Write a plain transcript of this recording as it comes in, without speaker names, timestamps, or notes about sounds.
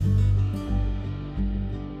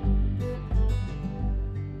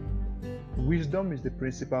Wisdom is the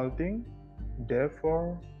principal thing,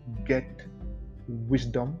 therefore, get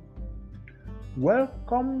wisdom.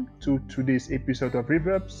 Welcome to today's episode of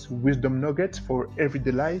Reverbs Wisdom Nuggets for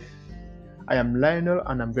Everyday Life. I am Lionel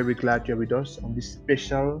and I'm very glad you're with us on this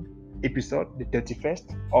special episode, the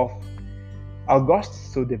 31st of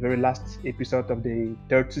August, so the very last episode of the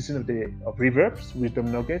third season of Reverbs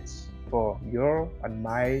Wisdom Nuggets for your and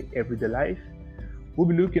my everyday life. We'll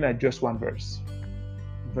be looking at just one verse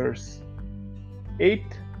 8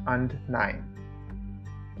 and 9.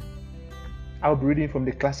 I'll be reading from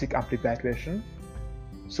the Classic Amplified Version.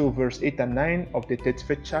 So verse 8 and 9 of the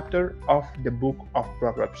 35th chapter of the book of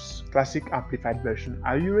Proverbs. Classic Amplified Version.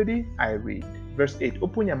 Are you ready? I read. Verse 8.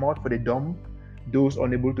 Open your mouth for the dumb, those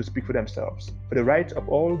unable to speak for themselves, for the rights of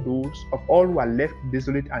all who are left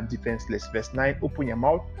desolate and defenseless. Verse 9. Open your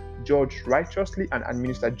mouth, judge righteously and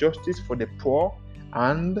administer justice for the poor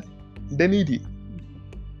and the needy.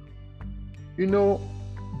 You know,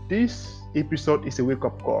 this episode is a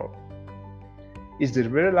wake-up call. It's the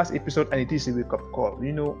very last episode and it is a wake-up call.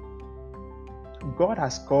 You know, God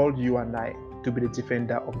has called you and I to be the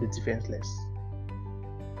defender of the defenseless.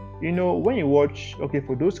 You know, when you watch,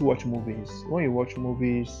 for those who watch movies,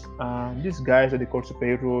 these guys that they call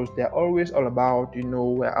superheroes, they're always all about,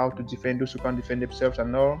 we're out to defend those who can't defend themselves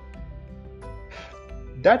and all.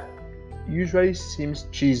 That usually seems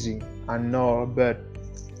cheesy and all, but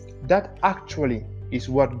that actually is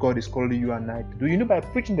what God is calling you and I to do. You know, by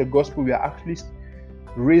preaching the gospel, we are actually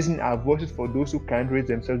raising our voices for those who can't raise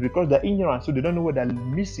themselves because they're ignorant, so they don't know what they're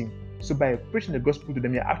missing. So by preaching the gospel to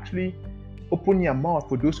them, you're actually opening your mouth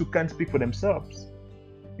for those who can't speak for themselves.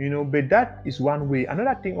 But that is one way.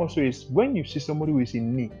 Another thing also is when you see somebody who is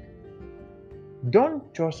in need,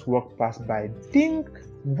 don't just walk past by. Think,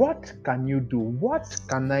 what can you do? What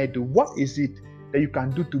can I do? What is it that you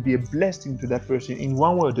can do to be a blessing to that person in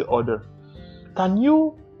one way or the other? Can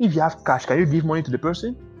you, if you have cash, can you give money to the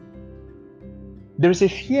person? There is a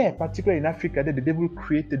fear, particularly in Africa, that the devil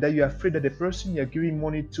created, that you're afraid that the person you're giving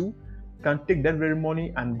money to can take that very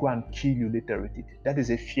money and go and kill you later with it. That is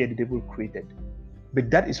a fear the devil created.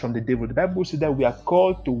 But that is from the devil. The Bible says that we are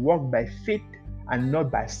called to walk by faith and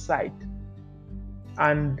not by sight.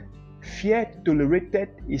 And fear tolerated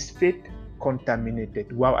is faith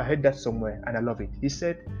contaminated. Wow, I heard that somewhere and I love it. He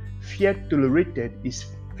said, fear tolerated is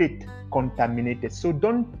faith contaminated. So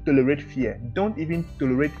don't tolerate fear. Don't even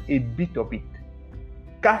tolerate a bit of it.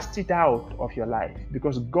 Cast it out of your life,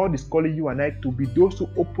 because God is calling you and I to be those who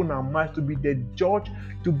open our minds, to be the judge,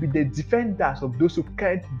 to be the defenders of those who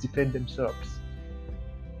can't defend themselves.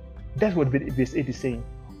 That's what verse 8 is saying.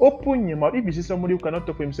 Open your mouth. If you see somebody who cannot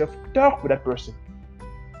talk for himself, talk with that person.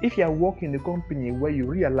 If you are working in a company where you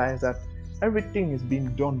realize that everything is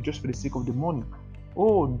being done just for the sake of the money,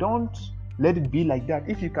 don't let it be like that.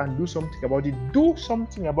 If you can do something about it, do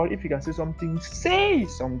something about it. If you can say something, say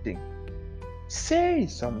something. Say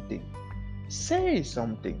something. Say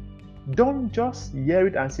something. Don't just hear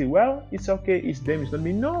it and say, well, it's okay, it's them, it's not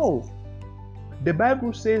me. No. The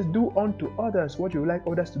Bible says, do unto others what you would like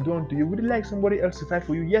others to do unto you. Would you like somebody else to fight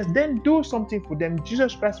for you? Yes, then do something for them.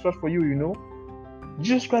 Jesus Christ fought for you,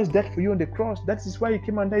 Jesus Christ died for you on the cross. That is why he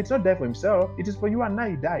came and died. It's not died for himself. It is for you and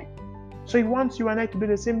I he died. So he wants you and I to do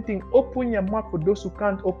the same thing. Open your mouth for those who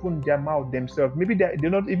can't open their mouth themselves. Maybe they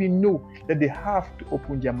don't even know that they have to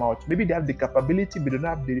open their mouth. Maybe they have the capability, but they don't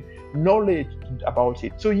have the knowledge about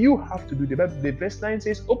it. So you have to do the verse 9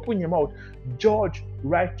 says, open your mouth, judge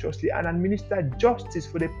righteously, and administer justice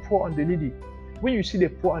for the poor and the needy. When you see the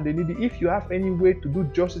poor and the needy, if you have any way to do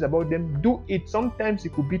justice about them, do it. Sometimes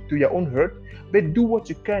it could be to your own hurt, but do what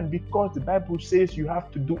you can, because the Bible says you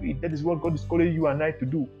have to do it. That is what God is calling you and I to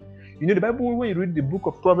do. The Bible, when you read the book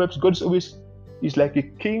of Proverbs, God is like a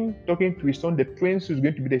king talking to his son, the prince who's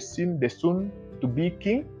going to be the soon to be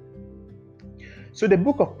king. So the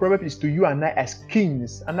book of Proverbs is to you and I as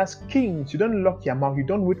kings. And as kings, you don't lock your mouth. You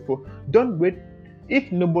don't wait.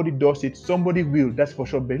 If nobody does it, somebody will, that's for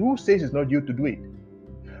sure. But who says it's not you to do it?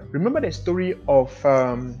 Remember the story of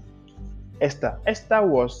Esther. Esther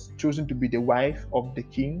was chosen to be the wife of the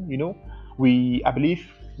king. I believe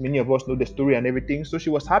many of us know the story and everything. So she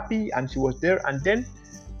was happy and she was there. And then,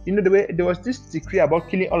 there was this decree about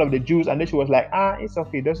killing all of the Jews. And then she was like, it's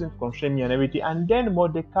okay, it doesn't concern me and everything. And then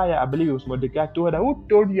Mordecai, I believe it was Mordecai, told her, who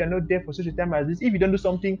told you you're not there for such a time as this? If you don't do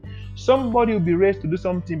something, somebody will be raised to do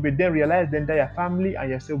something, but then realize then that your family and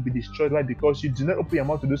yourself will be destroyed. Why? Because you do not open your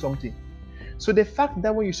mouth to do something. So the fact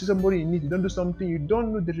that when you see somebody in need, you don't do something, you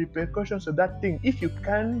don't know the repercussions of that thing. If you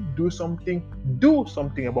can do something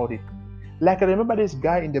about it. Like I remember this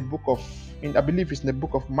guy in the book of, I believe it's in the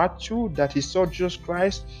book of Matthew, that he saw Jesus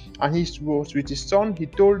Christ and he was with his son. He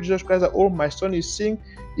told Jesus Christ that, oh, my son is sick.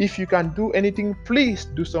 If you can do anything, please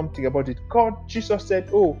do something about it. Jesus said,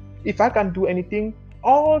 oh, if I can do anything,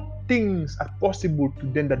 all things are possible to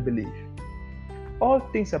them that believe. All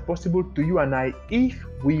things are possible to you and I if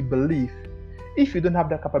we believe. If you don't have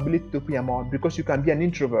that capability to open your mouth because you can be an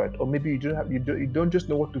introvert, or maybe you don't just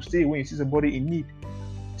know what to say when you see somebody in need,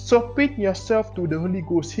 submit yourself to the Holy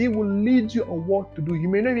Ghost. He will lead you on what to do. You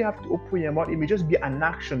may not even have to open your mouth. It may just be an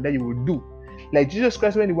action that you will do. Like Jesus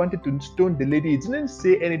Christ, when he wanted to stone the lady, he didn't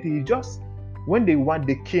say anything. He just, when the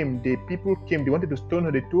people came, they wanted to stone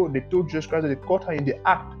her. They told Jesus Christ that they caught her in the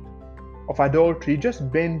act of adultery. He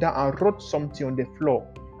just bent down and wrote something on the floor,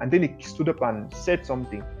 and then he stood up and said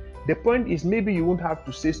something. The point is, maybe you won't have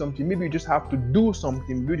to say something. Maybe you just have to do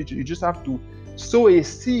something. Maybe you just have to sow a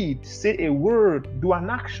seed, say a word, do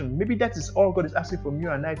an action. Maybe that is all God is asking from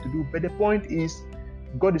you and I to do. But the point is,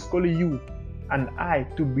 God is calling you and I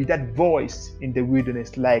to be that voice in the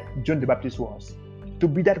wilderness, like John the Baptist was. To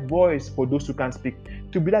be that voice for those who can't speak.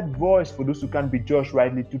 To be that voice for those who can't be judged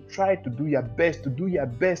rightly. To try to do your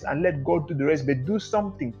best, and let God do the rest. But do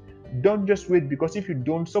something. Don't just wait, because if you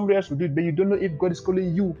don't, somebody else will do it. But you don't know if God is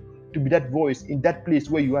calling you to be that voice in that place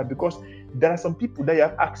where you are, because there are some people that you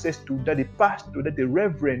have access to, that a pastor, that a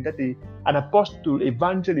reverend, that an apostle,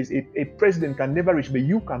 evangelist, a president can never reach, but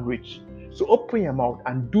you can reach. So open your mouth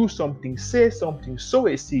and do something, say something, sow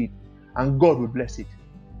a seed, and God will bless it.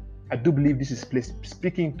 I do believe this is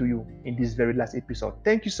speaking to you in this very last episode.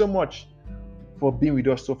 Thank you so much for being with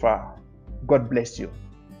us so far. God bless you.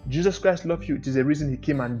 Jesus Christ loves you. It is the reason he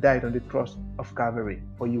came and died on the cross of Calvary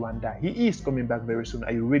for you and I. He is coming back very soon.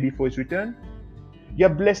 Are you ready for his return? You are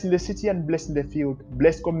blessed in the city and blessed in the field,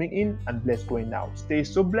 blessed coming in and blessed going out. Stay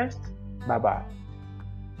so blessed. Bye-bye.